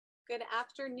Good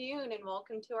afternoon and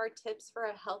welcome to our Tips for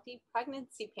a Healthy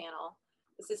Pregnancy panel.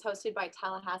 This is hosted by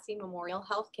Tallahassee Memorial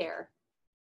Healthcare.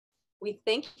 We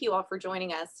thank you all for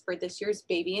joining us for this year's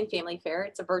Baby and Family Fair.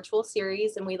 It's a virtual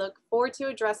series and we look forward to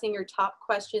addressing your top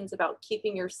questions about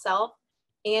keeping yourself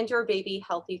and your baby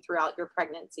healthy throughout your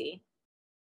pregnancy.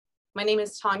 My name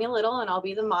is Tanya Little and I'll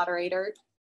be the moderator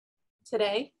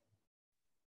today.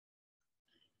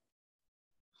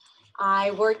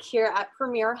 I work here at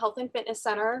Premier Health and Fitness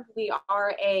Center. We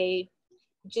are a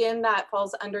gym that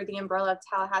falls under the umbrella of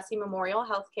Tallahassee Memorial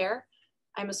Healthcare.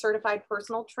 I'm a certified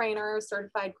personal trainer,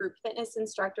 certified group fitness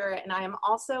instructor, and I am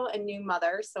also a new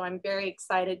mother. So I'm very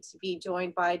excited to be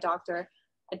joined by Dr.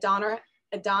 Adanna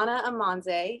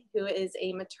Amanze, who is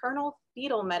a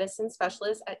maternal-fetal medicine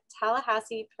specialist at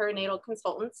Tallahassee Perinatal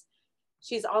Consultants.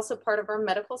 She's also part of our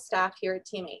medical staff here at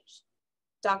TMH.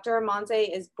 Dr. Amanze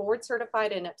is board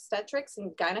certified in obstetrics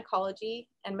and gynecology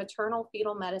and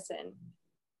maternal-fetal medicine.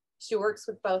 She works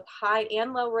with both high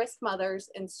and low risk mothers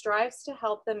and strives to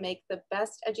help them make the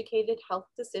best educated health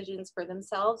decisions for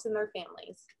themselves and their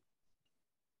families.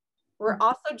 We're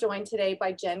also joined today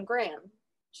by Jen Graham.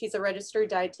 She's a registered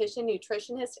dietitian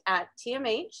nutritionist at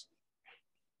TMH.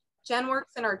 Jen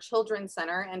works in our children's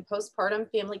center and postpartum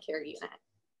family care unit.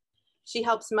 She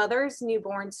helps mothers,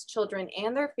 newborns, children,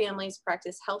 and their families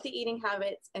practice healthy eating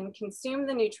habits and consume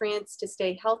the nutrients to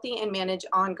stay healthy and manage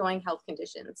ongoing health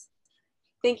conditions.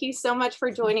 Thank you so much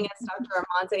for joining us, Dr.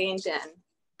 Amanze and Jen.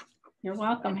 You're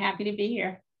welcome. Happy to be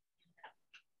here.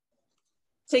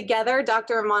 Together,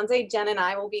 Dr. Amanze, Jen, and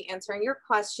I will be answering your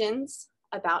questions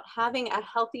about having a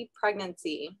healthy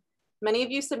pregnancy. Many of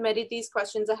you submitted these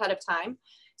questions ahead of time,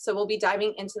 so we'll be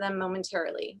diving into them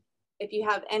momentarily. If you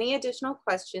have any additional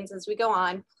questions as we go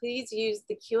on, please use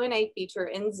the Q&A feature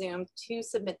in Zoom to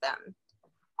submit them.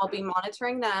 I'll be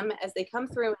monitoring them as they come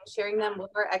through and sharing them with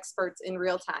our experts in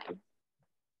real time.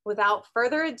 Without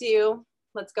further ado,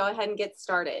 let's go ahead and get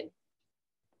started.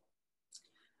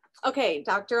 Okay,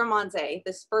 Dr. Amanze,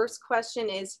 this first question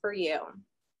is for you.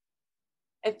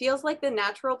 It feels like the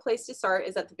natural place to start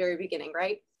is at the very beginning,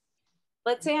 right?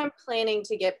 Let's say I'm planning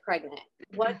to get pregnant.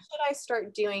 What should I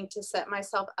start doing to set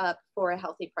myself up for a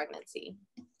healthy pregnancy?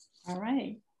 All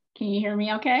right. Can you hear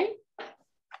me okay?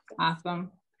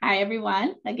 Awesome. Hi,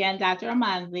 everyone. Again, Dr.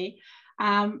 Amanze.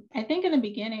 I think in the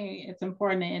beginning, it's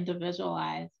important to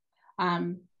individualize.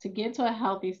 To get to a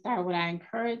healthy start, what I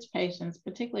encourage patients,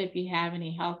 particularly if you have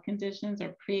any health conditions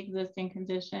or pre-existing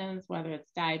conditions, whether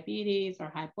it's diabetes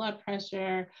or high blood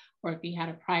pressure, or if you had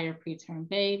a prior preterm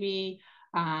baby,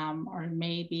 or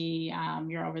maybe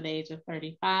you're over the age of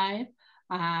 35,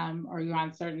 or you're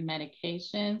on certain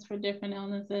medications for different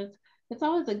illnesses, it's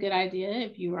always a good idea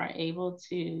if you are able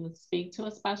to speak to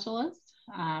a specialist.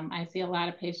 I see a lot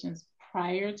of patients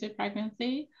prior to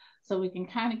pregnancy, so we can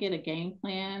kind of get a game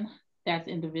plan that's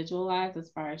individualized as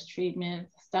far as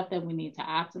treatments, stuff that we need to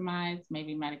optimize,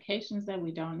 maybe medications that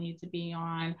we don't need to be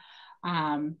on,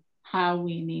 how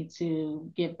we need to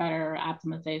get better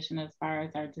optimization as far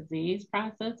as our disease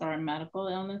process or our medical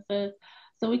illnesses.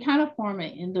 So we kind of form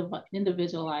an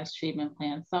individualized treatment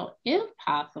plan. So if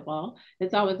possible,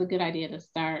 it's always a good idea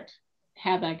to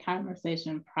have that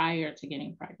conversation prior to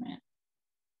getting pregnant.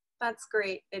 That's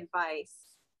great advice.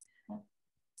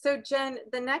 So Jen,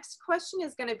 the next question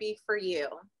is going to be for you.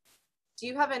 Do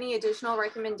you have any additional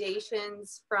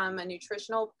recommendations from a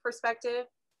nutritional perspective?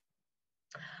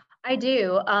 I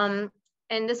do.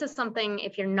 And this is something,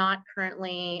 if you're not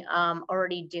currently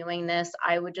already doing this,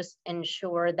 I would just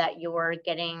ensure that you're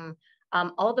getting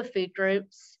all the food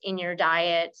groups in your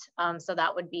diet. So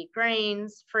that would be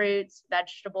grains, fruits,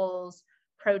 vegetables,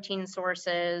 protein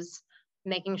sources,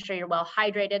 making sure you're well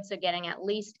hydrated. So getting at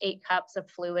least 8 cups of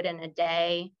fluid in a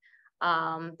day.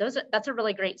 That's a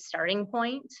really great starting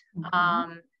point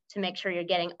to make sure you're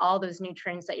getting all those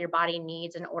nutrients that your body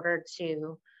needs in order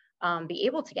to be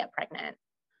able to get pregnant.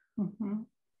 Mm-hmm.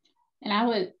 And I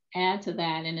would add to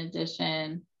that, in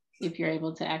addition, if you're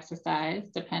able to exercise,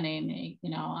 depending,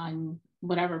 on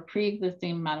whatever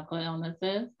pre-existing medical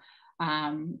illnesses,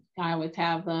 I always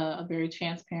have a very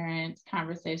transparent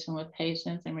conversation with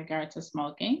patients in regard to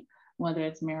smoking, whether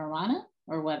it's marijuana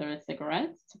or whether it's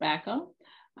cigarettes, tobacco.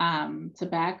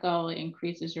 Tobacco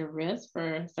increases your risk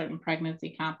for certain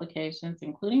pregnancy complications,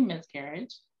 including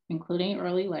miscarriage, including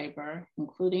early labor,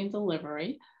 including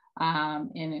delivery,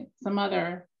 and some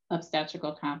other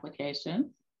obstetrical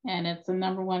complications. And it's the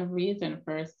 #1 reason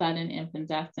for sudden infant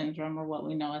death syndrome, or what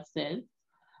we know as SIDS.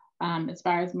 As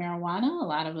far as marijuana, a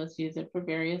lot of us use it for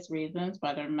various reasons,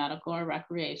 whether medical or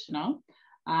recreational.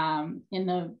 And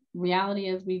the reality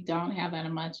is we don't have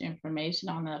that much information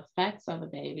on the effects of the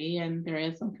baby, and there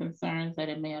is some concerns that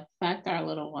it may affect our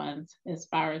little ones as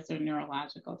far as their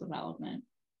neurological development.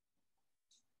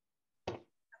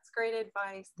 That's great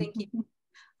advice. Thank you.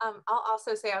 I'll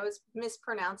also say I was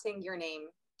mispronouncing your name,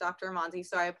 Dr. Amanze,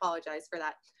 so I apologize for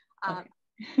that. Okay.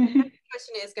 The next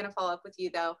question is going to follow up with you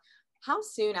though. How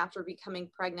soon after becoming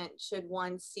pregnant should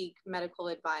one seek medical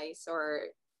advice or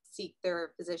seek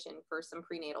their physician for some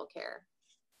prenatal care?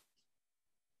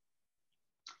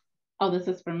 Oh, this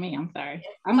is for me. I'm sorry.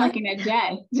 I'm looking at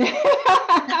Jay.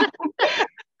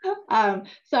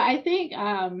 So I think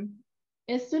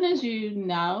as soon as you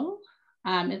know,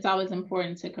 it's always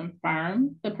important to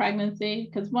confirm the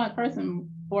pregnancy, because first and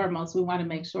foremost, we want to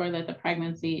make sure that the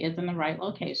pregnancy is in the right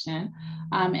location.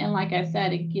 And like I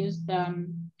said, it gives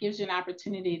you an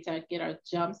opportunity to get a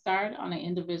jump start on an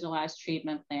individualized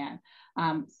treatment plan.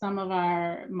 Some of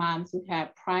our moms who've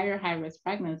had prior high-risk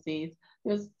pregnancies,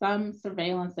 there's some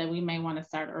surveillance that we may want to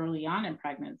start early on in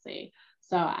pregnancy.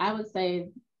 So I would say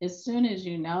as soon as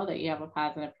you know that you have a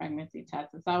positive pregnancy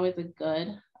test, it's always a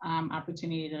good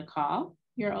opportunity to call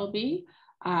your OB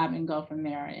and go from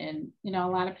there. And, you know,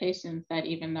 a lot of patients that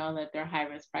even know that they're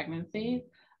high-risk pregnancies,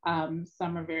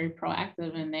 some are very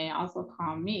proactive, and they also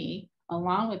call me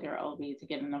along with their OB to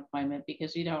get an appointment,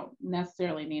 because you don't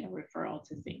necessarily need a referral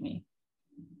to see me.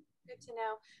 Good to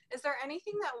know. Is there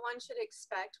anything that one should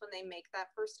expect when they make that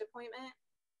first appointment?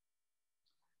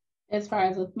 As far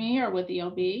as with me or with the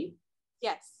OB?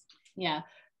 Yes. Yeah,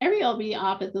 every OB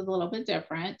office is a little bit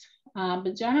different.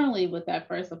 But generally with that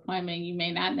first appointment, you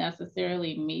may not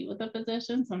necessarily meet with a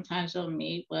physician. Sometimes you'll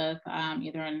meet with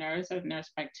either a nurse or a nurse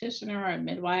practitioner or a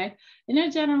midwife, and they're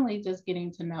generally just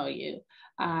getting to know you,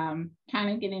 kind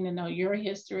of getting to know your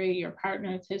history, your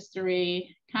partner's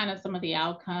history, kind of some of the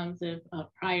outcomes of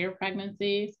prior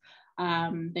pregnancies.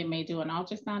 They may do an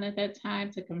ultrasound at that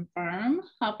time to confirm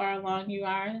how far along you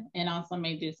are, and also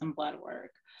may do some blood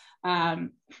work.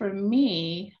 For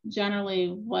me, generally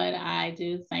what I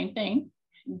do, same thing,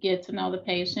 get to know the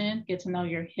patient, get to know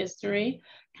your history,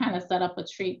 kind of set up a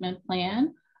treatment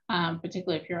plan,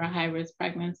 particularly if you're a high-risk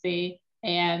pregnancy,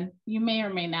 and you may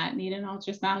or may not need an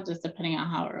ultrasound, just depending on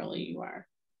how early you are.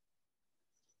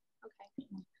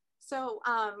 Okay. So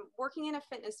working in a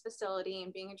fitness facility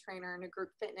and being a trainer and a group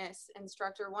fitness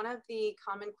instructor, one of the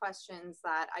common questions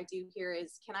that I do hear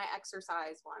is, can I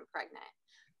exercise while I'm pregnant?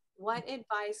 What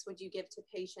advice would you give to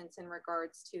patients in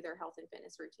regards to their health and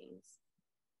fitness routines?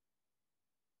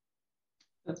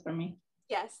 That's for me.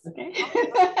 Yes. Okay.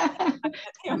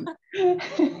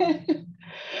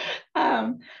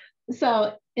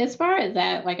 So as far as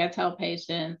that, like I tell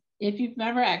patients, if you've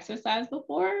never exercised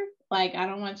before, like I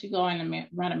don't want you going to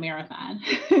run a marathon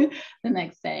the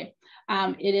next day.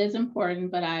 It is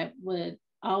important, but I would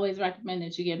always recommend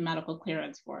that you get medical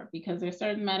clearance for it, because there's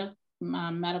certain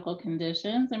medical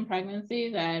conditions in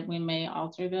pregnancy that we may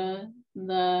alter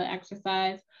the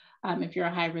exercise. If you're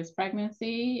a high-risk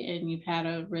pregnancy and you've had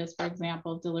a risk, for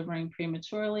example, delivering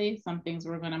prematurely, some things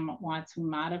we're going to want to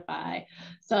modify.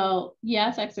 So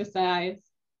yes, exercise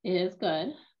is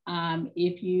good.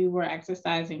 If you were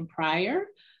exercising prior,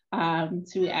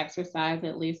 to exercise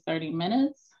at least 30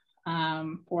 minutes,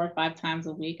 4 or 5 times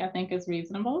a week, I think is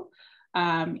reasonable.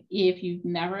 If you've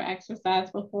never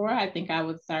exercised before, I think I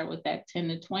would start with that 10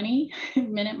 to 20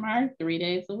 minute mark, 3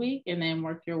 days a week, and then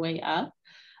work your way up.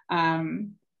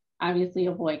 Obviously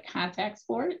avoid contact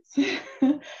sports,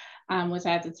 which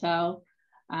I have to tell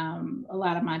a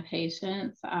lot of my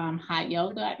patients. Hot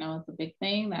yoga, I know it's a big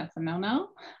thing. That's a no-no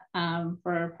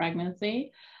for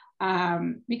pregnancy,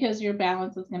 because your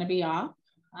balance is going to be off,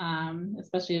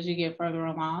 especially as you get further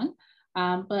along.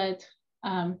 But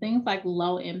things like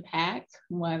low impact,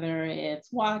 whether it's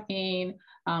walking,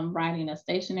 riding a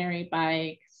stationary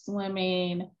bike,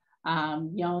 swimming,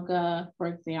 yoga, for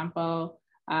example,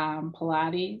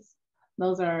 Pilates,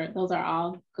 those are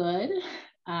all good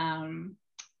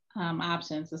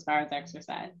options as far as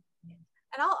exercise.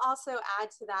 And I'll also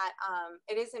add to that,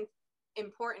 it is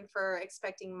important for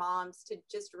expecting moms to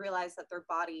just realize that their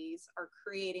bodies are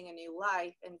creating a new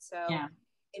life. And so yeah,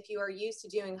 if you are used to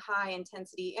doing high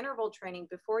intensity interval training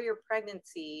before your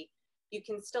pregnancy, you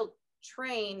can still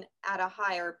train at a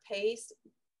higher pace,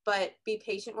 but be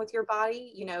patient with your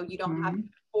body. You know, you don't have to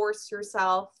force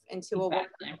yourself into a workout.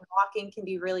 Walking can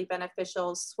be really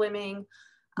beneficial, swimming,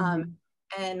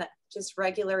 and just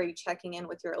regularly checking in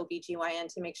with your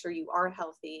OBGYN to make sure you are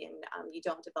healthy and you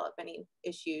don't develop any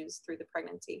issues through the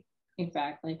pregnancy.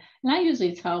 Exactly. And I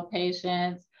usually tell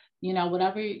patients, you know,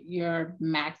 whatever your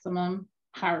maximum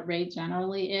heart rate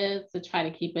generally is, to try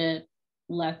to keep it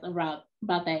less about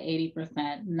that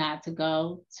 80%, not to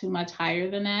go too much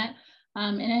higher than that.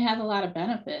 And it has a lot of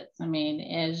benefits. I mean,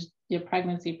 as your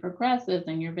pregnancy progresses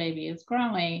and your baby is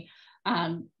growing,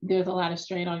 there's a lot of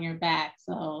strain on your back.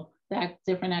 So that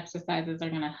different exercises are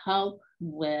going to help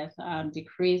with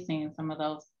decreasing some of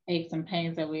those aches and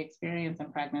pains that we experience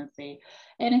in pregnancy.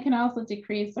 And it can also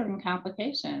decrease certain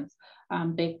complications,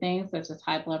 big things such as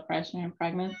high blood pressure in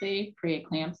pregnancy,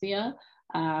 preeclampsia,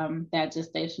 that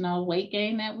gestational weight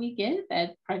gain that we get,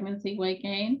 that pregnancy weight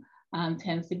gain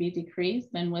tends to be decreased.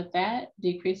 And with that,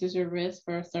 decreases your risk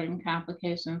for certain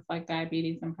complications like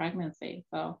diabetes in pregnancy.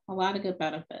 So a lot of good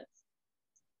benefits.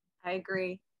 I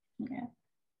agree. Yeah.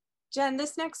 Jen,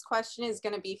 this next question is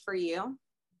going to be for you.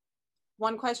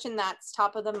 One question that's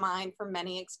top of the mind for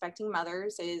many expecting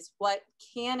mothers is what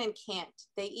can and can't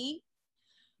they eat?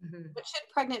 Mm-hmm. What should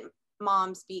pregnant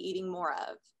moms be eating more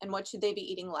of? And what should they be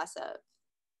eating less of?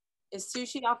 Is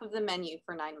sushi off of the menu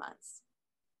for 9 months?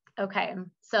 Okay,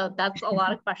 so that's a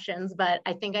lot of questions, but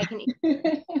I think I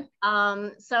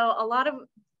can. So a lot of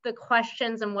the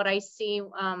questions and what I see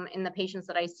in the patients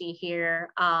that I see here,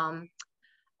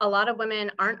 a lot of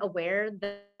women aren't aware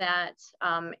that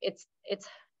it's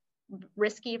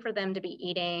risky for them to be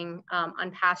eating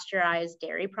unpasteurized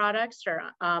dairy products or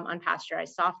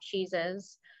unpasteurized soft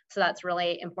cheeses. So that's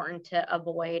really important to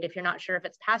avoid. If you're not sure if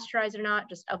it's pasteurized or not,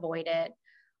 just avoid it.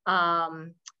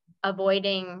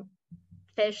 Avoiding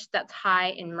fish that's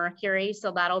high in mercury.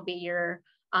 So that'll be your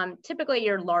typically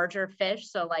your larger fish.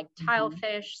 So like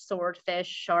tilefish, swordfish,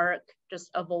 shark,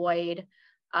 just avoid.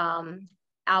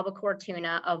 Albacore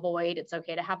tuna, avoid. It's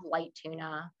okay to have light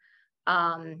tuna.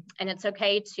 And it's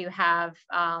okay to have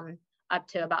up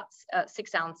to about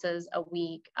 6 ounces a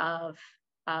week of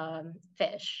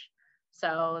fish.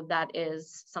 So that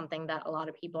is something that a lot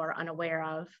of people are unaware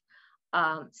of.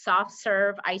 Soft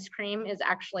serve ice cream is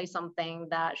actually something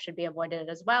that should be avoided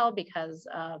as well because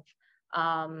of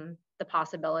the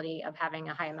possibility of having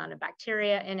a high amount of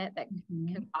bacteria in it that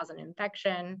can cause an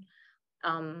infection.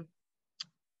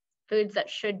 Foods that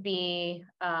should be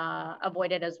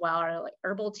avoided as well are like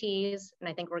herbal teas. And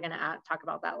I think we're going to talk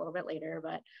about that a little bit later,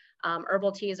 but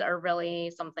herbal teas are really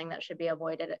something that should be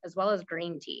avoided, as well as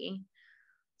green tea.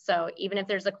 So even if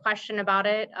there's a question about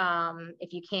it,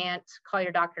 if you can't call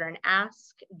your doctor and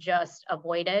ask, just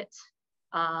avoid it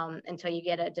until you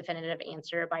get a definitive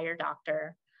answer by your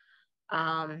doctor.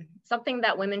 Something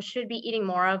that women should be eating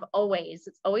more of always,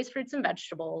 it's always fruits and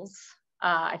vegetables.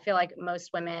 I feel like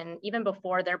most women, even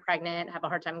before they're pregnant, have a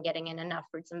hard time getting in enough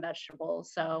fruits and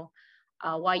vegetables. So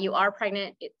while you are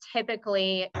pregnant, it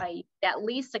typically at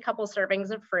least a couple servings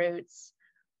of fruits,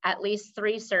 at least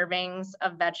 3 servings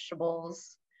of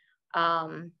vegetables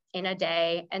in a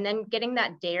day, and then getting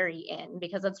that dairy in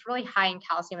because it's really high in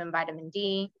calcium and vitamin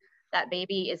D. That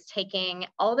baby is taking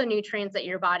all the nutrients that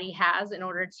your body has in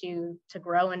order to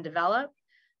grow and develop.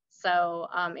 So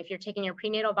if you're taking your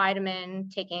prenatal vitamin,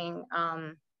 taking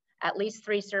at least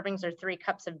 3 servings or 3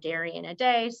 cups of dairy in a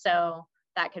day. So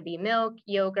that could be milk,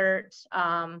 yogurt,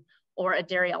 or a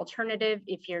dairy alternative.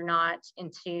 If you're not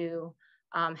into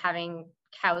having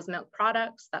cow's milk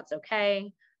products, that's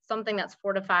okay. Something that's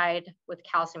fortified with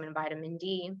calcium and vitamin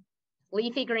D.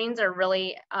 Leafy greens are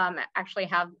really actually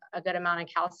have a good amount of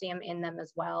calcium in them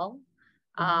as well,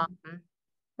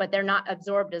 but they're not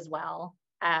absorbed as well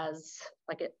as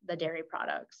like the dairy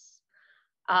products.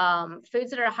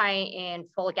 Foods that are high in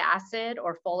folic acid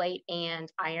or folate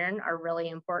and iron are really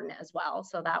important as well.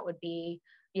 So that would be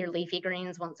your leafy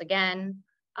greens once again,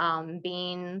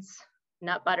 beans,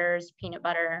 nut butters, peanut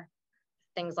butter,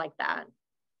 things like that.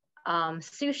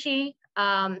 Sushi,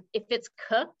 if it's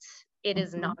cooked, it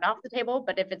is not off the table,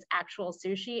 but if it's actual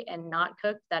sushi and not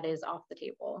cooked, that is off the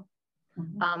table.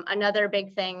 Another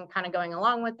big thing kind of going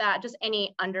along with that, just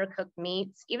any undercooked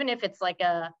meats, even if it's like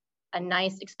a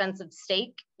nice expensive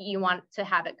steak, you want to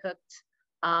have it cooked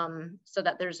so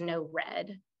that there's no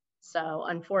red. So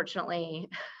unfortunately,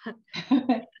 you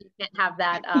can't have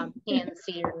that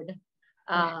pan-seared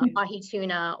ahi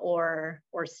tuna or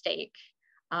steak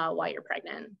while you're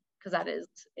pregnant, because that is,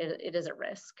 it is a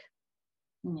risk.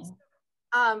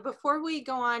 Before we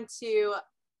go on to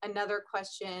another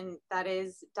question that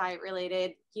is diet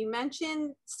related, you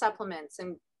mentioned supplements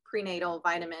and prenatal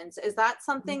vitamins. Is that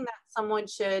something that someone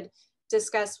should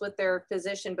discuss with their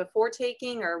physician before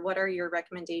taking, or what are your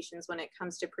recommendations when it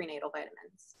comes to prenatal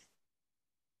vitamins?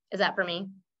 Is that for me?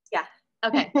 Yeah.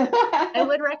 Okay. I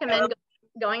would recommend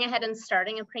going ahead and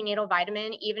starting a prenatal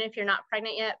vitamin, even if you're not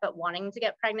pregnant yet, but wanting to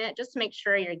get pregnant, just to make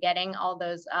sure you're getting all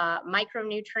those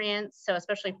micronutrients. So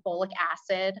especially folic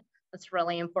acid, that's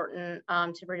really important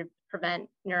to prevent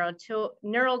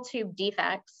neural tube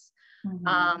defects.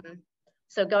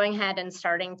 So going ahead and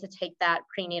starting to take that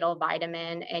prenatal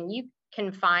vitamin, and you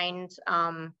can find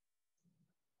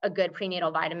a good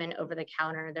prenatal vitamin over the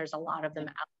counter. There's a lot of them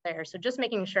out there. So just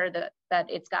making sure that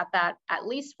it's got that at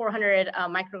least 400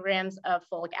 micrograms of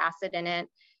folic acid in it,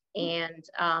 and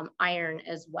iron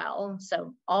as well.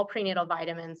 So all prenatal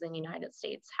vitamins in the United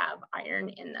States have iron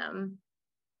in them.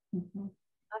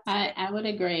 I would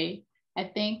agree. I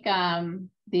think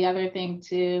the other thing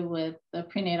too with the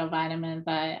prenatal vitamins,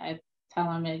 I tell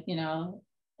them,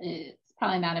 it's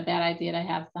probably not a bad idea to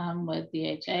have some with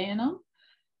DHA in them.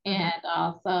 And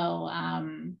also,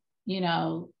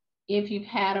 if you've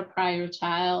had a prior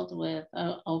child with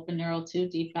an open neural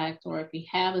tube defect, or if you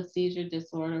have a seizure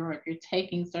disorder, or if you're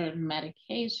taking certain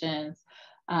medications,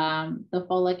 the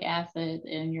folic acid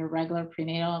in your regular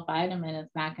prenatal vitamin is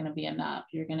not going to be enough.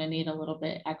 You're going to need a little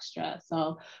bit extra.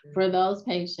 So for those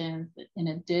patients, in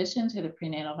addition to the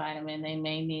prenatal vitamin, they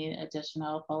may need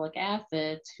additional folic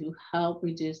acid to help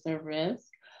reduce their risk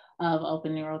of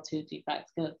open neural tube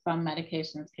defects, because some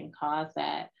medications can cause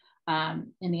that.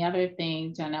 And the other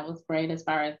thing, Jen, that was great as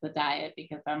far as the diet,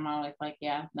 because I'm always like,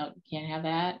 yeah, no, you can't have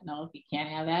that. No, if you can't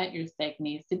have that, your steak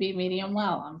needs to be medium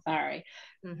well. I'm sorry.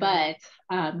 But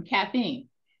caffeine,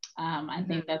 I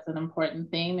think that's an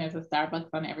important thing. There's a Starbucks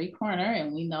on every corner,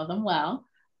 and we know them well.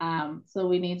 So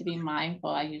we need to be mindful.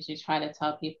 I usually try to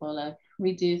tell people to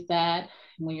reduce that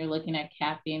when you're looking at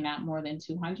caffeine, not more than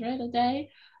 200 a day.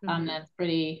 That's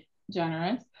pretty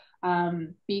generous,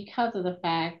 because of the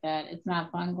fact that it's not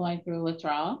fun going through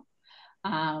withdrawal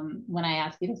when I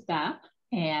ask you to stop.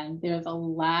 And there's a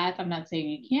lot, I'm not saying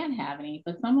you can't have any,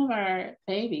 but some of our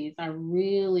babies are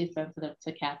really sensitive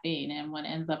to caffeine. And what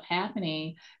ends up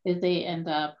happening is they end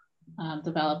up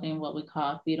developing what we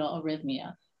call fetal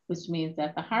arrhythmia, which means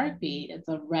that the heartbeat is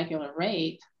a regular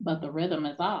rate, but the rhythm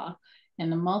is off.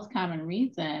 And the most common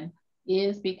reason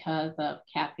is because of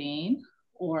caffeine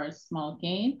or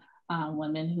smoking.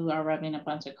 Women who are rubbing a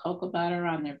bunch of cocoa butter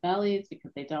on their bellies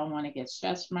because they don't want to get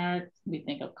stretch marks. We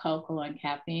think of cocoa and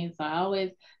caffeine. So I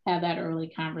always have that early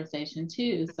conversation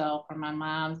too. So for my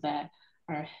moms that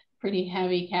are pretty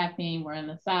heavy caffeine, we're in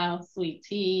the South, sweet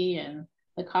tea and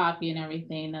the coffee and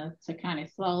everything to kind of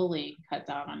slowly cut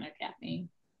down on their caffeine.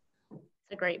 That's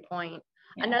a great point.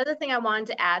 Yeah. Another thing I wanted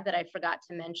to add that I forgot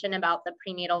to mention about the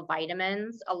prenatal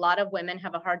vitamins, a lot of women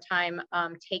have a hard time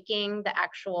taking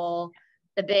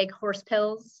the big horse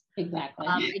pills. Exactly.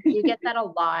 I do get that a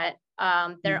lot.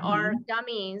 There are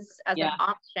gummies as an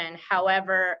option.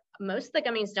 However, most of the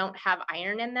gummies don't have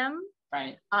iron in them.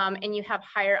 Right. And you have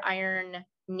higher iron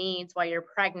needs while you're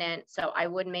pregnant. So I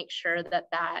would make sure that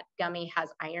gummy has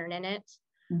iron in it.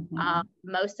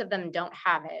 Most of them don't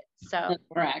have it. So that's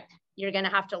correct. You're going to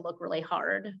have to look really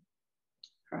hard.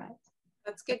 Correct.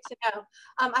 That's good to know.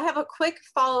 I have a quick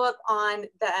follow-up on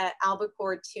the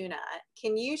albacore tuna.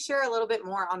 Can you share a little bit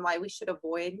more on why we should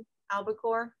avoid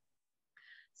albacore?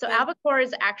 So albacore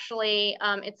is actually,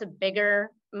 it's a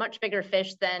much bigger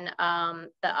fish than the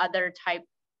other type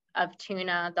of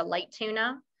tuna, the light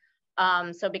tuna.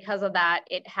 So because of that,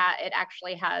 it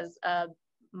actually has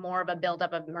more of a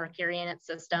buildup of mercury in its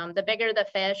system. The bigger the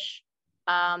fish,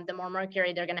 the more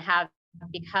mercury they're going to have,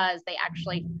 because they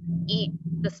actually eat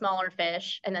the smaller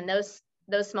fish, and then those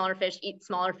smaller fish eat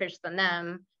smaller fish than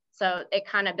them. So it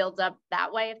kind of builds up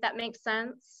that way, if that makes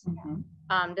sense.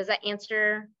 Does that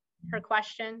answer her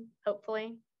question,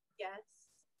 hopefully? Yes.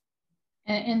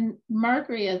 And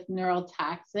mercury is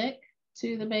neurotoxic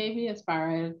to the baby as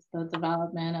far as the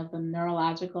development of the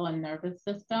neurological and nervous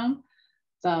system.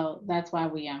 So that's why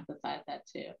we emphasize that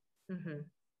too.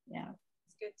 Yeah.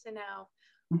 It's good to know.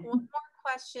 One more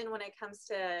question when it comes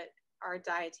to our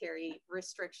dietary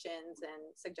restrictions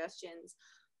and suggestions.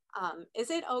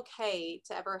 Is it okay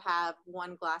to ever have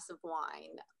one glass of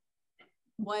wine?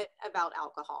 What about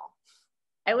alcohol?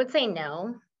 I would say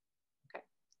no. Okay.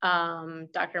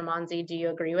 Dr. Amanze, do you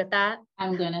agree with that?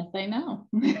 I'm going to say no.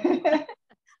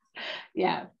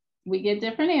 Yeah, we get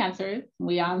different answers.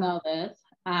 We all know this.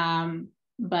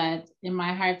 But in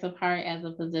my heart of heart as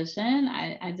a physician,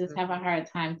 I just have a hard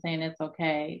time saying it's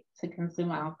okay to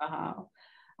consume alcohol.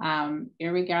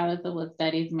 Irregardless of what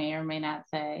studies may or may not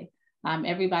say,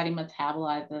 everybody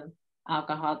metabolizes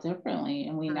alcohol differently,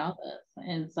 and we know this.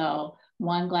 And so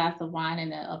one glass of wine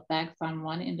and the effects on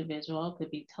one individual could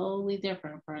be totally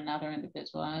different for another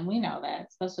individual. And we know that,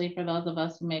 especially for those of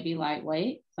us who may be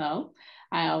lightweight. So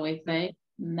I always say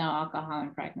no alcohol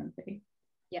in pregnancy.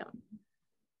 Yeah.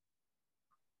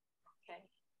 Okay.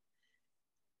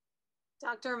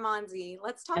 Dr. Amanze,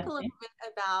 let's talk a little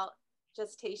bit about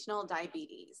gestational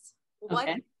diabetes. What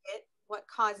is it, what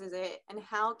causes it, and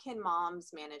how can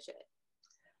moms manage it?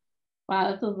 Wow,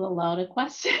 this is a loaded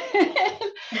question.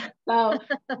 So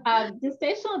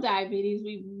gestational diabetes,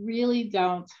 we really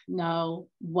don't know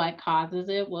what causes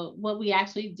it. What we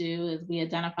actually do is we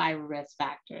identify risk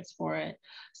factors for it.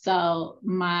 So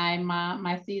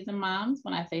my seasoned moms,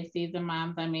 when I say seasoned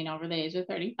moms, I mean over the age of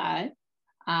 35,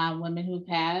 women who've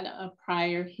had a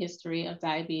prior history of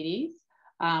diabetes,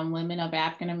 women of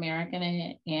African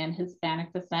American and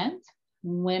Hispanic descent,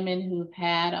 women who've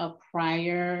had a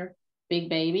prior big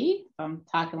baby, so I'm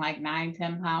talking like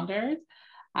 9-10 pounders,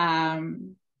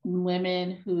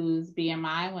 women whose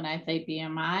BMI, when I say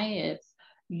BMI,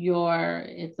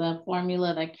 it's a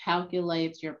formula that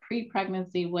calculates your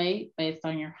pre-pregnancy weight based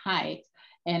on your height.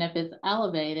 And if it's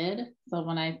elevated, so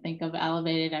when I think of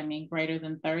elevated, I mean greater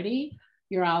than 30,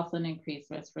 you're also an increased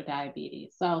risk for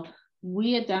diabetes. So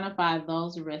we identify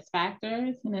those risk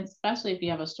factors, and especially if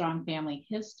you have a strong family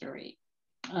history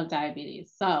of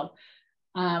diabetes. So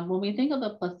when we think of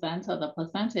the placenta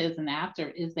is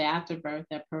the afterbirth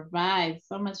that provides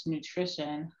so much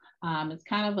nutrition. It's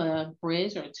kind of a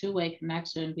bridge or a two-way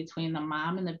connection between the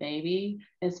mom and the baby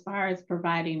as far as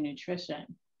providing nutrition.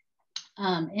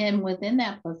 And within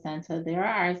that placenta, there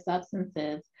are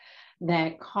substances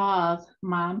that cause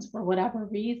moms, for whatever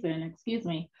reason,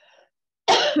 to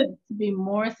be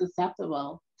more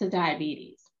susceptible to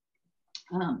diabetes.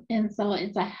 And so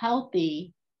it's a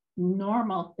healthy,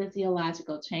 normal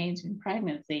physiological change in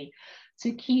pregnancy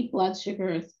to keep blood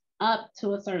sugars up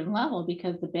to a certain level,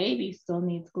 because the baby still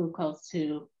needs glucose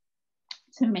to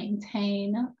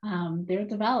maintain their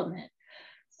development.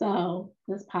 So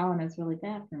this pollen is really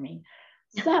bad for me.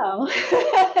 So,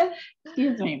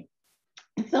 excuse me.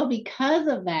 So because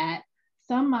of that,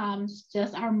 some moms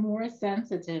just are more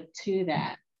sensitive to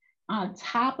that. On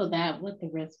top of that, with the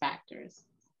risk factors.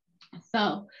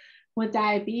 So with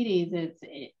diabetes, it's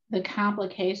the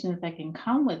complications that can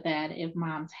come with that if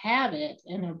moms have it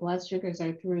and their blood sugars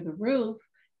are through the roof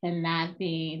and not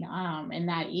being and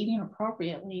not eating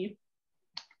appropriately.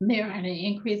 They're at an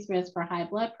increased risk for high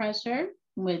blood pressure,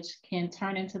 which can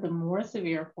turn into the more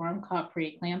severe form called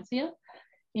preeclampsia,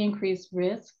 increased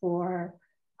risk for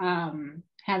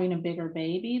having a bigger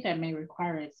baby that may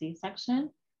require a C-section,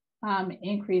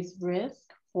 increased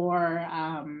risk for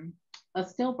a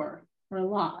stillbirth or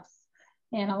loss.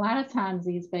 And a lot of times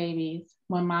these babies,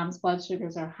 when mom's blood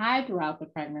sugars are high throughout the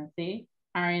pregnancy,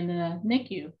 are in the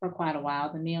NICU for quite a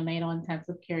while, the neonatal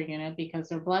intensive care unit, because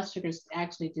their blood sugars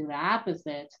actually do the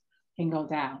opposite and go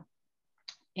down.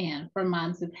 And for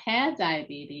moms who've had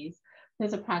diabetes,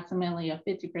 there's approximately a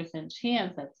 50%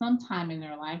 chance that sometime in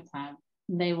their lifetime,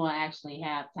 they will actually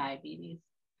have diabetes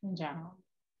in general.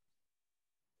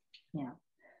 Yeah.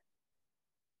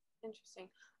 Interesting.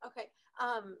 Okay.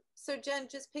 So Jen,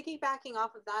 just piggybacking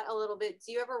off of that a little bit,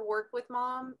 do you ever work with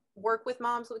moms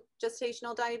with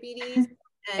gestational diabetes?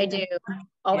 I do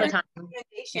all the time.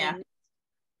 Yeah.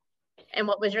 And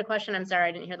what was your question? I'm sorry,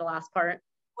 I didn't hear the last part.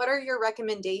 What are your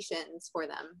recommendations for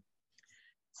them?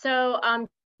 So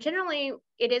generally,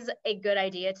 it is a good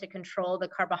idea to control the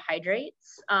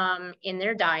carbohydrates in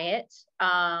their diet.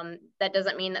 That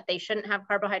doesn't mean that they shouldn't have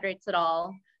carbohydrates at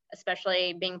all.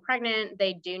 Especially being pregnant,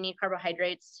 they do need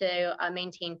carbohydrates to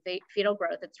maintain fetal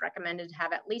growth. It's recommended to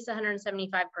have at least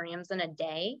 175 grams in a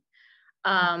day.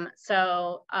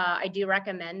 So I do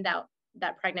recommend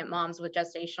that pregnant moms with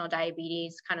gestational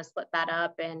diabetes kind of split that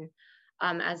up and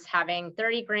as having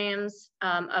 30 grams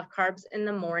of carbs in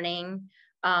the morning,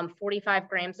 45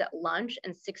 grams at lunch,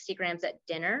 and 60 grams at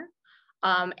dinner,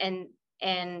 and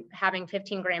having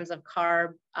 15 grams of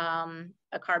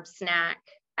a carb snack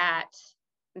at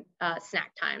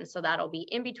snack time. So that'll be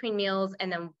in between meals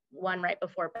and then one right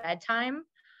before bedtime.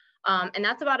 And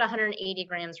that's about 180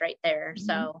 grams right there.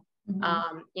 So,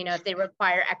 if they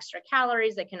require extra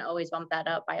calories, they can always bump that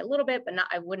up by a little bit, but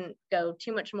I wouldn't go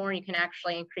too much more. You can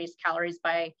actually increase calories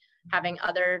by having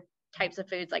other types of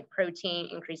foods like protein,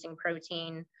 increasing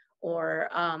protein, or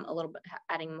a little bit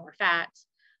adding more fat.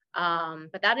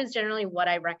 But that is generally what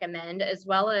I recommend, as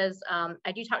well as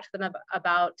I do talk to them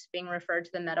about being referred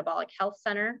to the Metabolic Health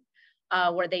Center,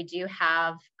 where they do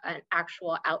have an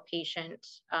actual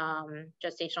outpatient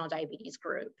gestational diabetes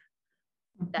group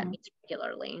that meets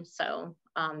regularly. So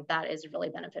that is really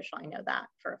beneficial. I know that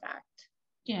for a fact.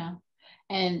 Yeah.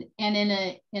 And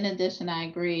in addition, I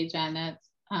agree, Jen, that's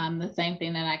the same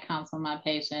thing that I counsel my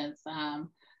patients.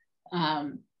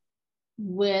 In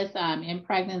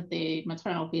pregnancy,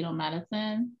 maternal-fetal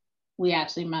medicine, we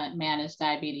actually manage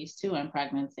diabetes too in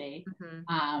pregnancy.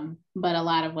 But a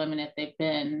lot of women,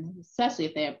 especially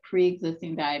if they have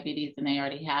pre-existing diabetes and they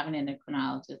already have an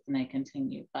endocrinologist, and they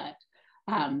continue. But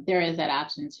there is that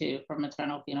option too for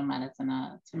maternal-fetal medicine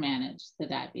to manage the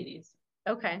diabetes.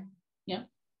 Okay. Yep.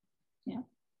 Yeah.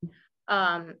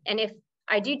 And if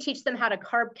I do teach them how to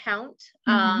carb count,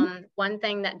 one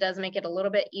thing that does make it a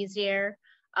little bit easier,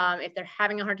 if they're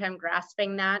having a hard time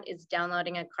grasping that, is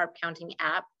downloading a carb counting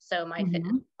app. So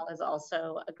MyFitnessPal is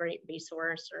also a great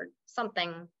resource, or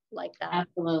something like that.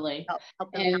 Absolutely.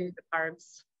 Help them count the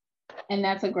carbs. And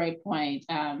that's a great point,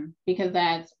 because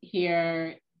that's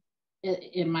here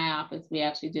in my office, we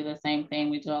actually do the same thing.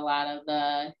 We do a lot of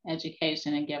the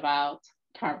education and give out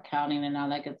carb counting and all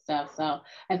that good stuff. So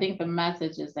I think the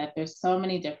message is that there's so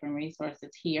many different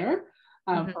resources here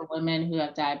for women who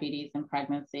have diabetes and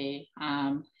pregnancy,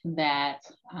 that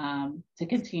to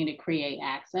continue to create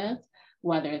access,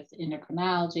 whether it's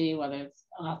endocrinology, whether it's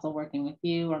also working with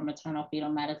you, or maternal-fetal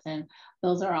medicine.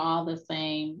 Those are all the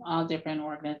same, all different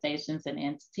organizations and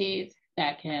entities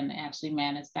that can actually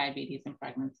manage diabetes and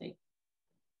pregnancy.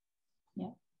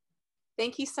 Yeah.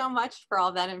 Thank you so much for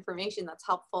all that information. That's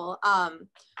helpful.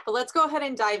 But let's go ahead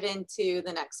and dive into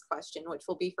the next question, which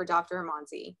will be for Dr.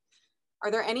 Amanze. Are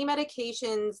there any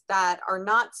medications that are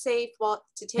not safe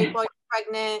to take while you're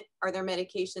pregnant? Are there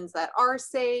medications that are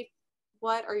safe?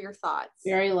 What are your thoughts?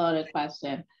 Very loaded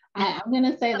question. I'm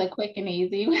going to say the quick and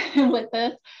easy with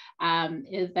this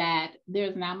is that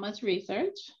there's not much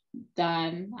research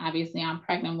done, obviously, on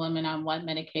pregnant women on what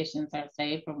medications are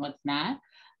safe and what's not.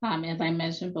 As I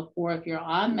mentioned before, if you're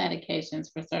on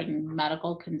medications for certain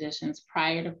medical conditions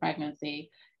prior to pregnancy,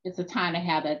 it's a time to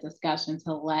have that discussion,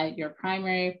 to let your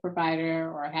primary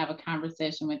provider or have a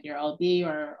conversation with your OB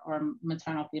or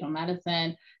maternal-fetal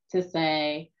medicine to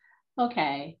say,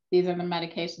 okay, these are the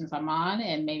medications I'm on,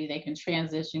 and maybe they can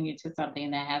transition you to something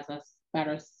that has a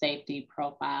better safety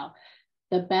profile.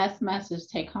 The best message,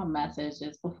 take-home message,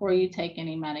 is before you take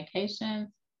any medications,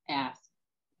 ask.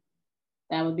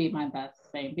 That would be my best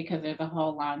thing, because there's a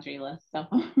whole laundry list of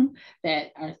them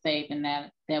that are safe and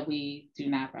that we do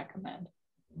not recommend.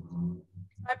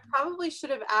 I probably should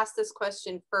have asked this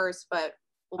question first, but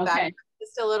we'll back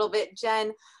just a little bit.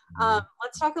 Jen,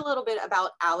 let's talk a little bit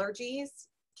about allergies.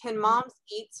 Can moms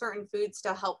eat certain foods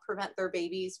to help prevent their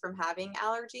babies from having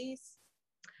allergies?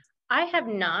 I have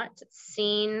not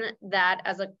seen that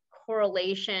as a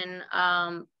correlation,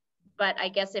 but I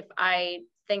guess if I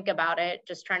think about it,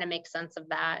 just trying to make sense of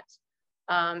that,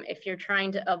 if you're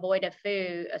trying to avoid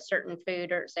a certain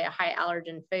food, or say a high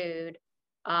allergen food,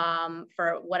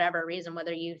 for whatever reason,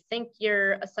 whether you think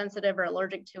you're sensitive or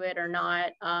allergic to it or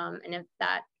not, and if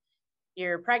that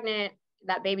you're pregnant,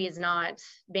 that baby is not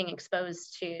being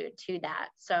exposed to that.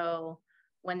 So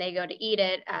when they go to eat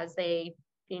it, as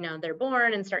they're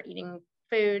born and start eating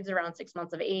foods around 6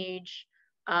 months of age,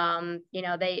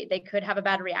 they could have a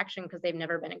bad reaction because they've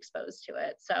never been exposed to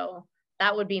it. So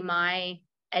that would be my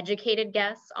educated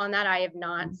guess on that. I have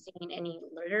not seen any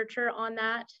literature on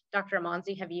that. Dr.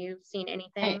 Amanze, have you seen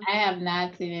anything? I have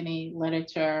not seen any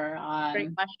literature on.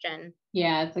 Great question.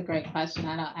 Yeah, it's a great question.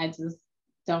 I just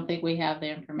don't think we have the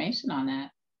information on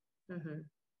that.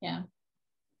 Yeah.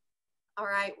 All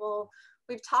right. Well,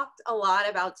 we've talked a lot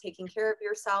about taking care of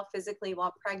yourself physically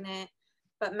while pregnant,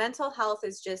 but mental health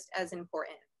is just as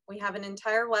important. We have an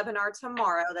entire webinar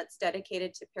tomorrow that's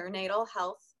dedicated to perinatal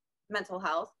health, mental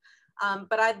health,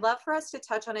 but I'd love for us to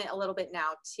touch on it a little bit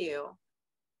now too.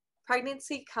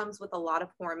 Pregnancy comes with a lot of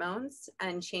hormones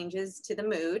and changes to the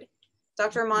mood.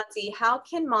 Dr. Amanze, how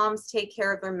can moms take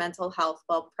care of their mental health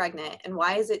while pregnant, and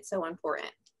why is it so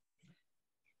important?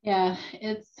 Yeah,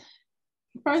 it's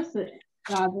first,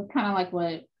 just kind of like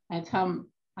what I tell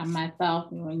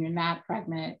myself: when you're not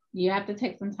pregnant, you have to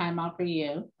take some time out for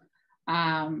you.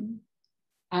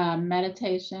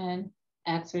 Meditation,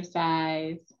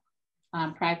 exercise,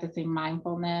 practicing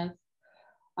mindfulness,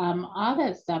 all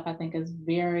that stuff I think is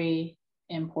very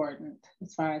important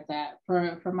as far as that.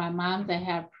 For my moms that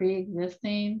have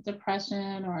pre-existing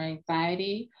depression or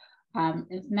anxiety,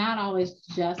 it's not always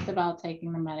just about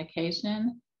taking the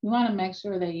medication. You want to make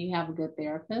sure that you have a good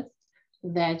therapist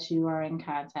that you are in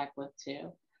contact with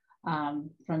too,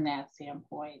 from that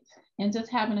standpoint, and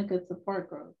just having a good support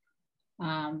group.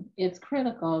 It's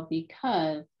critical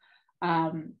because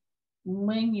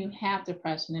when you have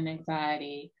depression and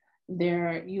anxiety,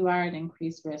 you are at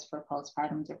increased risk for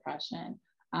postpartum depression.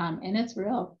 And it's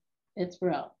real.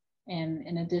 And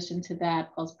in addition to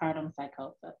that, postpartum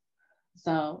psychosis.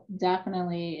 So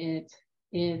definitely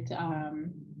it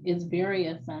is very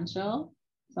essential.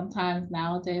 Sometimes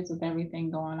nowadays, with everything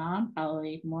going on,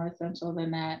 probably more essential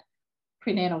than that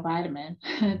prenatal vitamin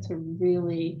to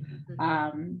really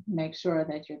make sure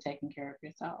that you're taking care of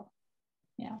yourself.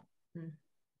 Yeah.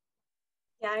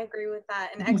 Yeah, I agree with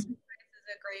that. And exercise is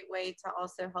a great way to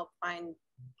also help find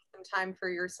some time for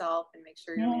yourself and make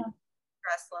sure you're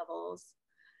stress levels.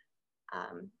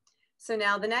 So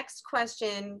now the next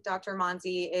question, Dr.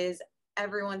 Amanze, is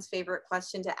everyone's favorite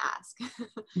question to ask.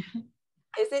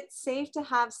 Is it safe to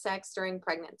have sex during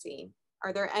pregnancy?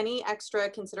 Are there any extra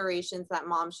considerations that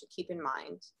moms should keep in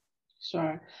mind?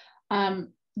 Sure.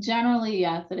 Generally,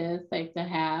 yes, it is safe to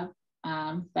have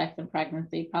sex in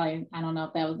pregnancy. Probably, I don't know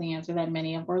if that was the answer that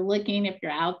many of were looking if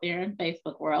you're out there in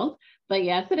Facebook world, but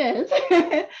yes, it is.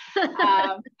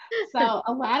 So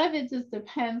a lot of it just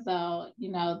depends though. You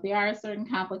know, there are certain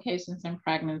complications in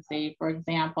pregnancy. For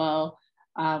example,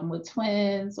 with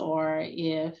twins, or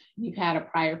if you've had a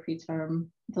prior preterm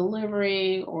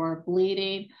delivery or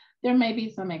bleeding, there may be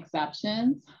some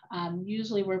exceptions.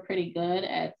 Usually we're pretty good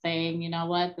at saying, you know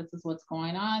what, this is what's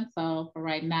going on. So for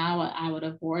right now, I would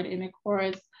avoid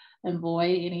intercourse,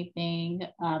 avoid anything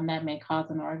that may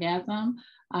cause an orgasm.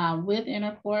 With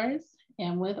intercourse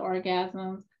and with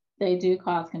orgasms, they do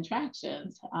cause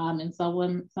contractions. And so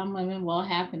when some women will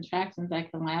have contractions that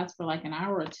can last for like an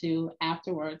hour or two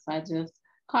afterwards, I just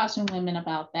caution women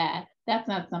about that. That's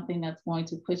not something that's going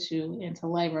to put you into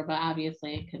labor, but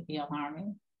obviously it could be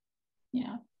alarming.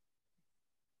 Yeah.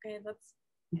 Okay, that's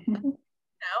no.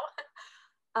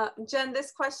 Jen,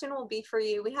 this question will be for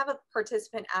you. We have a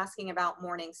participant asking about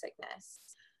morning sickness.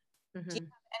 Mm-hmm. Do you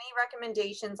have any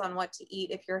recommendations on what to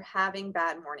eat if you're having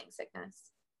bad morning sickness?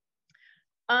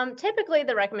 Typically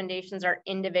the recommendations are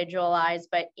individualized,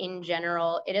 but in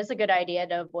general, it is a good idea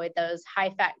to avoid those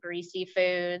high-fat, greasy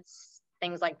foods,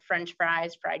 things like French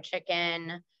fries, fried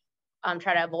chicken.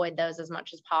 Try to avoid those as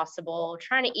much as possible.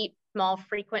 Trying to eat small,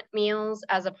 frequent meals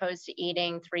as opposed to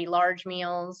eating 3 large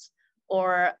meals,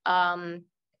 or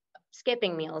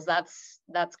skipping meals.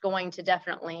 That's going to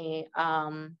definitely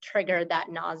trigger that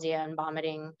nausea and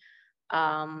vomiting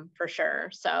for sure.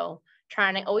 So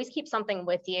trying to always keep something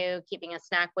with you, keeping a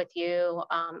snack with you,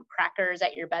 crackers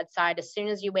at your bedside as soon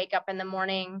as you wake up in the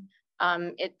morning.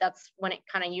 That's when it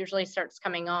kind of usually starts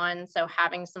coming on. So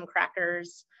having some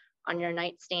crackers on your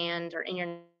nightstand or in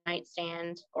your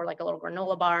nightstand, or like a little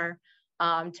granola bar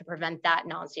to prevent that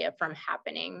nausea from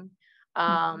happening.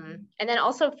 And then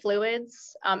also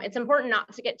fluids. It's important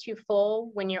not to get too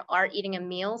full when you are eating a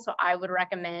meal. So I would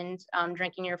recommend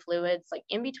drinking your fluids like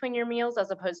in between your meals as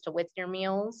opposed to with your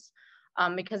meals.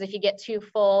 Because if you get too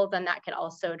full, then that could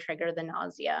also trigger the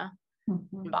nausea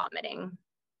and vomiting.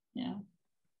 Yeah.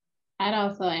 I'd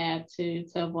also add to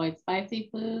avoid spicy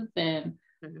foods and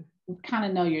kind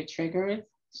of know your triggers.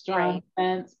 Strong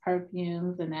scents,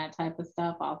 perfumes, and that type of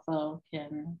stuff also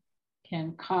can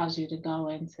cause you to go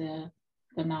into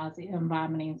the nausea and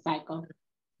vomiting cycle.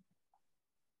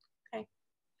 Okay.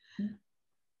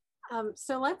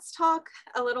 So let's talk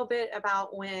a little bit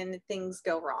about when things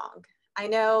go wrong. I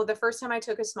know the first time I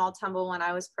took a small tumble when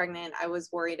I was pregnant, I was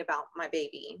worried about my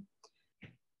baby.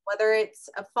 Whether it's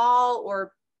a fall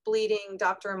or bleeding,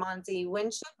 Dr. Amanze,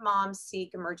 when should moms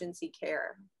seek emergency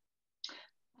care?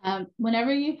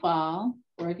 Whenever you fall,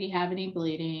 or if you have any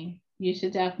bleeding, you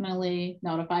should definitely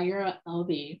notify your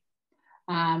OB.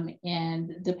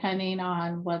 And depending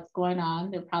on what's going on,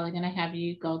 they're probably going to have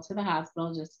you go to the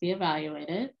hospital just to be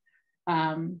evaluated.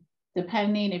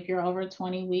 Depending if you're over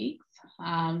 20 weeks,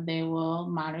 they will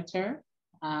monitor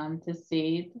to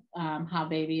see how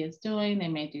baby is doing. They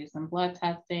may do some blood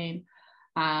testing.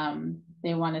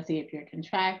 They want to see if you're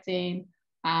contracting.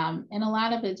 And a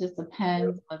lot of it just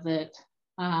depends. Was it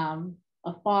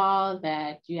a fall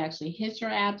that you actually hit your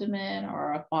abdomen,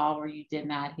 or a fall where you did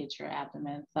not hit your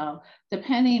abdomen? So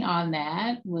depending on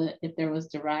that, if there was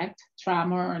direct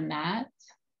trauma or not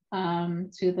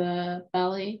to the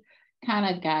belly,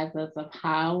 kind of guides us of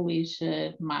how we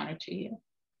should monitor you.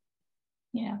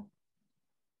 Yeah.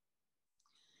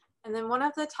 And then one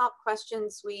of the top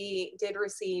questions we did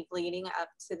receive leading up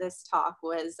to this talk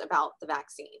was about the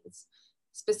vaccines,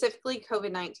 specifically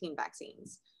COVID-19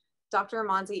 vaccines. Dr.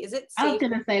 Amanze, is it safe? I was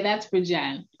going to say that's for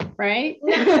Jen, right?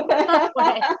 I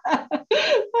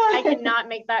cannot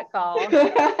make that call.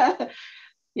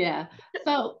 Yeah.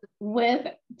 So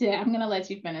I'm going to let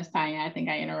you finish, Tanya. I think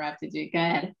I interrupted you. Go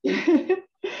ahead. Is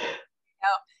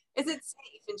it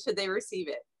safe, and should they receive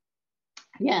it?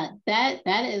 Yeah,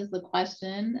 that is the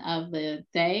question of the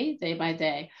day by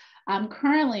day.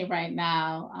 Currently right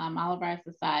now, all of our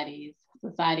societies,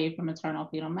 Society for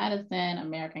Maternal-Fetal Medicine,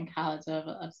 American College of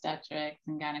Obstetrics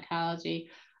and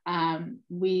Gynecology,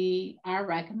 we are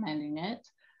recommending it.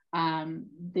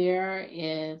 There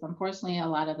is, unfortunately, a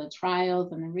lot of the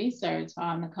trials and the research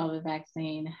on the COVID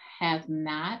vaccine has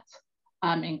not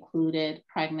included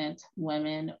pregnant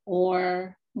women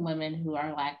or women who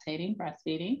are lactating,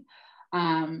 breastfeeding.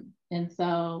 And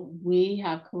so we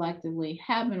have collectively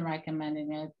been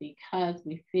recommending it because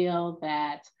we feel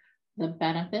that the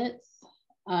benefits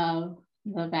of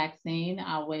the vaccine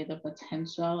outweigh the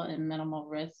potential and minimal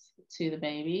risk to the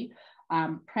baby.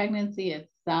 Pregnancy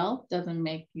itself doesn't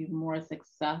make you more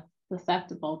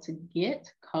susceptible to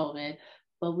get COVID,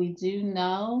 but we do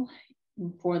know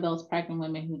for those pregnant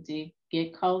women who did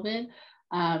get COVID,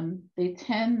 they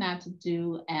tend not to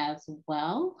do as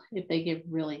well if they get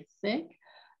really sick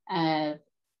as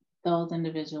those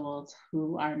individuals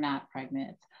who are not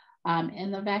pregnant.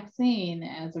 And the vaccine,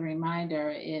 as a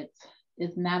reminder,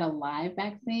 it's not a live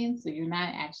vaccine, so you're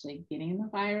not actually getting the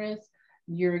virus.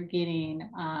 You're getting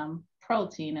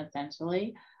protein,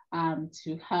 essentially,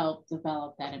 to help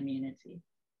develop that immunity.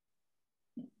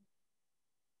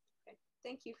 Okay.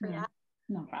 Thank you for that.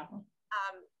 No problem.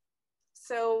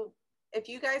 So if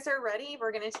you guys are ready,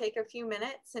 we're going to take a few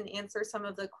minutes and answer some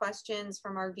of the questions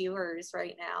from our viewers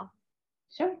right now.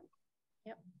 Sure.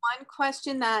 Yep. One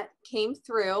question that came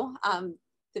through,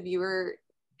 the viewer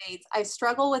states, I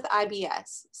struggle with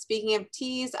IBS. Speaking of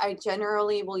teas, I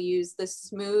generally will use the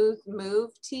Smooth Move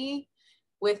tea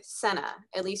with senna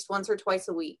at least once or twice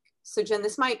a week. So Jen,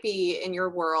 this might be in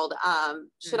your world.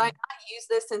 Should I not use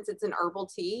this since it's an herbal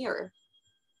tea, or?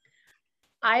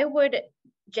 I would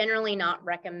generally not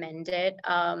recommend it.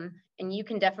 And you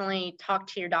can definitely talk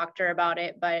to your doctor about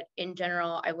it, but in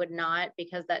general, I would not,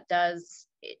 because it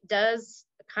does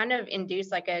kind of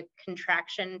induce like a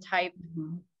contraction type,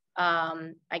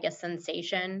 I guess,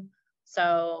 sensation.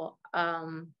 So,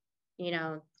 you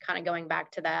know, kind of going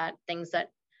back to that, things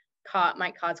that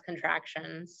might cause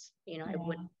contractions, you know, I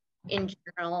would in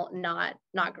general not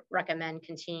recommend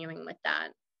continuing with that.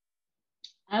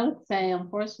 I would say,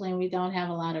 unfortunately, we don't have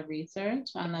a lot of research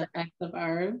on the effects of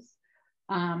herbs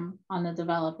on the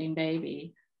developing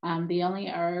baby. The only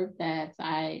herb that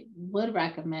I would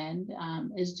recommend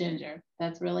is ginger.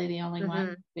 That's really the only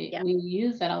one. We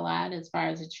use that a lot as far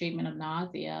as the treatment of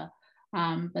nausea.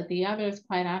 But the others,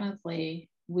 quite honestly,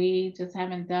 we just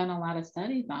haven't done a lot of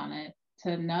studies on it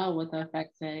to know what the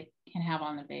effects it can have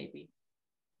on the baby.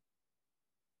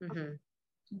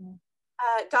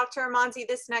 Dr. Amanze,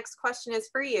 this next question is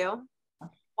for you.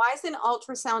 Why is an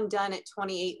ultrasound done at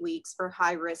 28 weeks for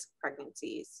high-risk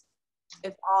pregnancies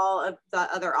if all of the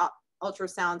other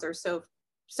ultrasounds are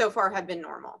so far have been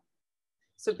normal?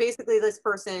 So basically this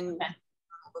person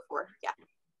before,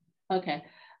 Okay.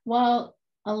 Well,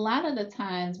 a lot of the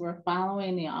times we're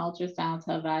following the ultrasound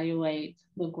to evaluate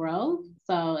the growth.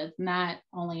 So it's not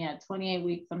only at 28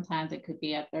 weeks, sometimes it could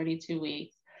be at 32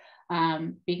 weeks.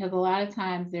 Because a lot of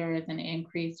times there is an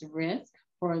increased risk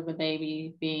for the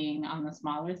baby being on the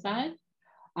smaller side,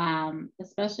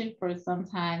 especially for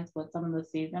sometimes with some of the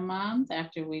season moms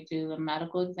after we do the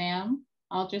medical exam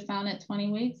ultrasound at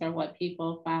 20 weeks, or what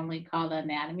people finally call the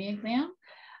anatomy exam.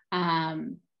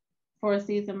 For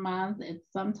season moms,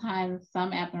 it's sometimes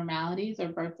some abnormalities or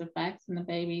birth defects in the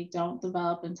baby don't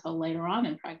develop until later on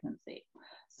in pregnancy.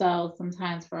 So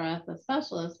sometimes for us as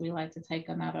specialists, we like to take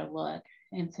another look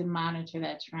and to monitor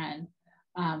that trend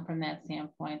from that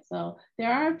standpoint. So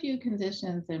there are a few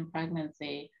conditions in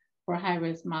pregnancy for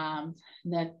high-risk moms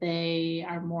that they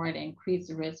are more at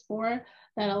increased risk for,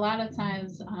 that a lot of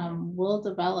times will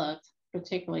develop,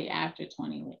 particularly after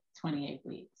 28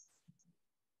 weeks.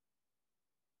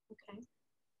 Okay.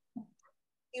 Do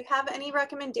you have any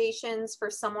recommendations for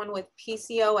someone with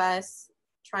PCOS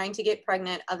trying to get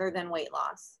pregnant other than weight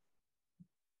loss?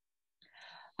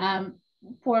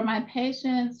 For my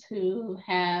patients who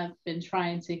have been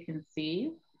trying to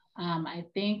conceive, I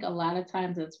think a lot of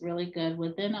times it's really good.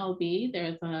 Within OB,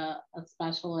 there's a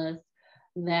specialist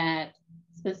that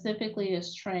specifically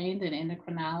is trained in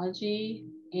endocrinology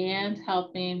and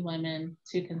helping women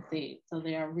to conceive. So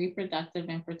they are reproductive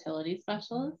and fertility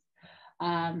specialists.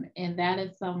 And that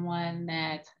is someone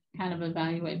that kind of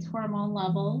evaluates hormone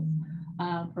levels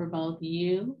for both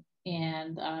you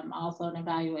and also an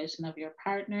evaluation of your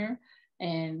partner.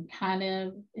 And kind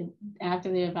of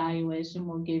after the evaluation,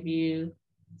 we'll give you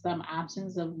some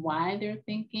options of why they're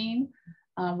thinking,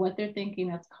 what they're thinking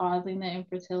that's causing the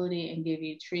infertility, and give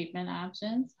you treatment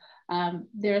options.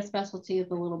 Their specialty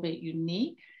is a little bit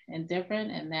unique and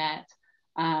different in that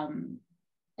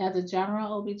as a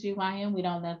general OBGYN, we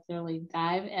don't necessarily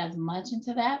dive as much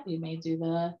into that. We may do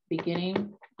the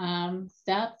beginning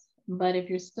steps, but if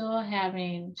you're still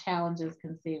having challenges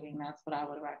conceiving, that's what I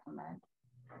would recommend.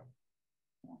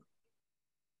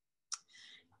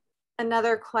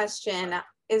 Another question,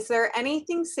 is there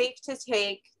anything safe to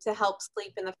take to help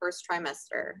sleep in the first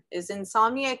trimester? Is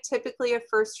insomnia typically a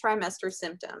first trimester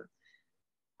symptom?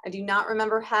 I do not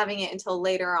remember having it until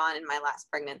later on in my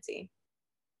last pregnancy.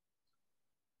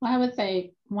 Well, I would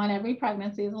say every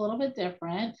pregnancy is a little bit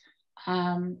different.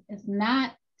 It's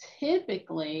not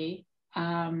typically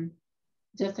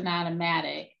just an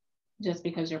automatic just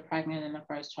because you're pregnant in the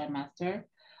first trimester.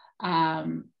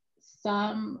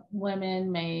 Some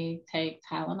women may take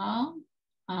Tylenol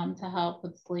to help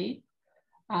with sleep.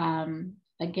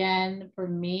 Again, for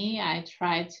me, I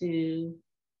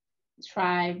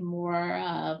try more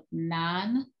of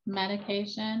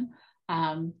non-medication,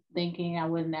 thinking I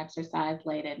wouldn't exercise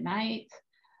late at night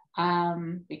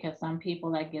because some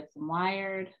people that gets them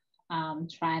wired.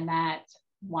 Try not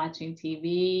watching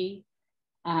TV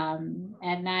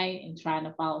at night and trying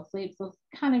to fall asleep. So it's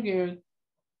kind of your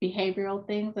behavioral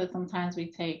things that sometimes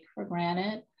we take for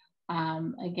granted.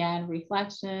 Again,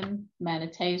 reflection,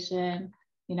 meditation.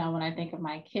 You know, when I think of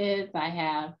my kids, I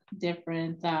have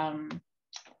different sounds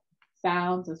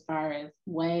as far as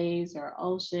waves or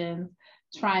oceans,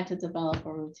 trying to develop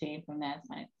a routine from that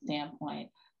standpoint.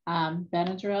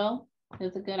 Benadryl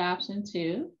is a good option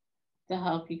too to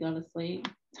help you go to sleep.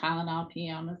 Tylenol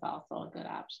PM is also a good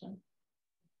option.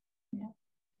 Yeah.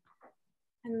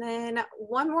 And then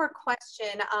one more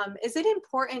question. Is it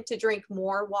important to drink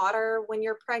more water when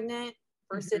you're pregnant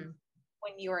versus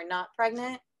when you are not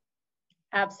pregnant?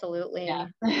 Absolutely. Yeah.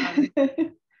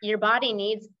 Your body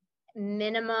needs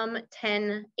minimum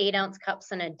 10 8-ounce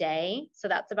cups in a day. So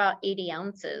that's about 80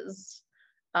 ounces.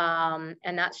 And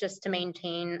that's just to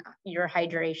maintain your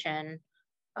hydration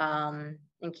and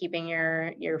keeping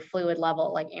your fluid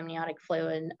level, like amniotic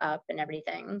fluid, up and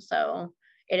everything. So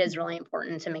it is really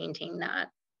important to maintain that.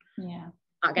 Yeah.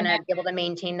 Not going to be able to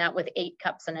maintain that with 8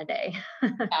 cups in a day.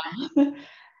 Yeah.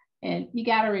 And you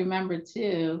got to remember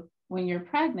too, when you're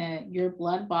pregnant, your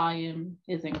blood volume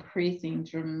is increasing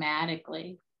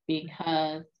dramatically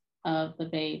because of the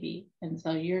baby. And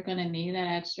so you're going to need that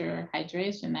extra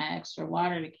hydration, that extra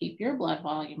water to keep your blood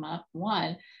volume up,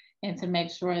 one, and to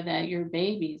make sure that your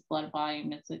baby's blood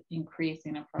volume is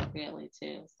increasing appropriately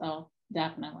too. So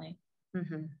definitely.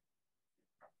 Mm-hmm.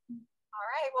 All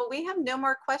right, well, we have no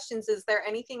more questions. Is there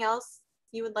anything else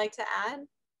you would like to add?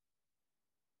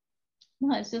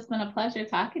 No, it's just been a pleasure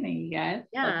talking to you guys.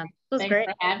 Yeah, so it was thanks great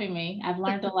for having me. I've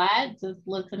learned a lot just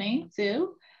listening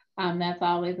too. That's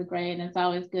always great, and it's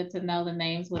always good to know the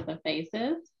names with the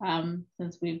faces.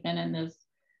 Since we've been in this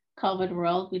COVID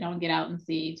world, we don't get out and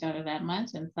see each other that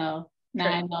much, and so now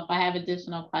I know if I have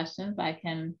additional questions, I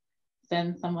can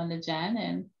send someone to Jen,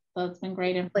 and so it's been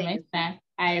great information.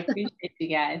 I appreciate you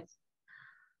guys.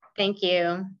 Thank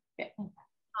you. Okay.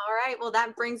 All right, well,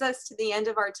 that brings us to the end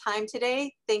of our time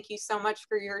today. Thank you so much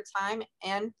for your time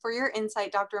and for your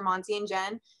insight, Dr. Amanze and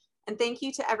Jen. And thank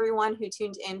you to everyone who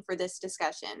tuned in for this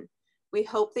discussion. We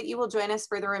hope that you will join us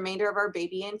for the remainder of our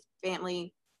Baby and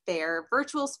Family Fair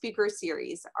virtual speaker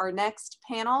series. Our next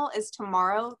panel is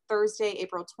tomorrow, Thursday,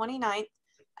 April 29th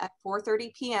at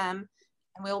 4:30 p.m.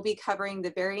 And we'll be covering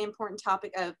the very important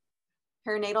topic of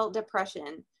perinatal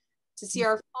depression. To see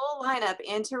our full lineup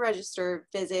and to register,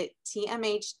 visit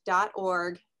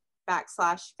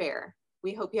tmh.org/fair.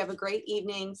 We hope you have a great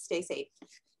evening. Stay safe.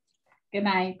 Good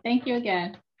night. Thank you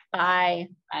again. Bye.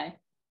 Bye.